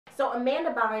So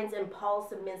Amanda Bynes and Paul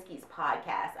Sieminski's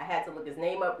podcast. I had to look his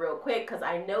name up real quick because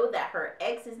I know that her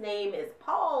ex's name is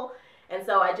Paul. And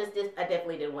so I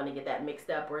definitely didn't want to get that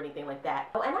mixed up or anything like that.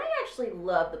 Oh, and I actually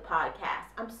love the podcast.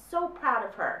 I'm so proud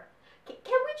of her. Can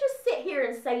we just sit here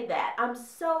and say that? I'm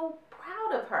so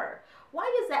proud of her.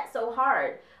 Why is that so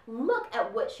hard? Look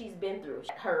at what she's been through.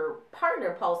 Her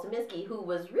partner, Paul Sieminski, who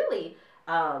was really,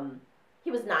 he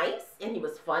was nice and he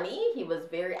was funny. He was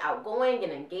very outgoing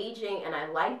and engaging, and I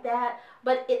like that.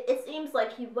 But it seems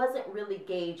like he wasn't really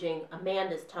gauging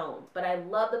Amanda's tones. But I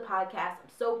love the podcast. I'm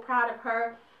so proud of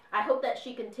her. I hope that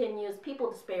she continues.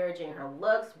 People disparaging her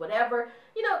looks, whatever,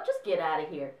 you know, just get out of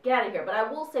here. Get out of here. But I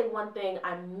will say one thing.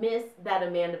 I miss that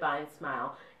Amanda Bynes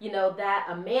smile. You know, that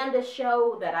Amanda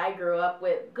show that I grew up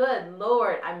with. Good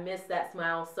Lord, I miss that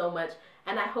smile so much.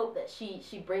 And I hope that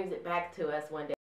she brings it back to us one day.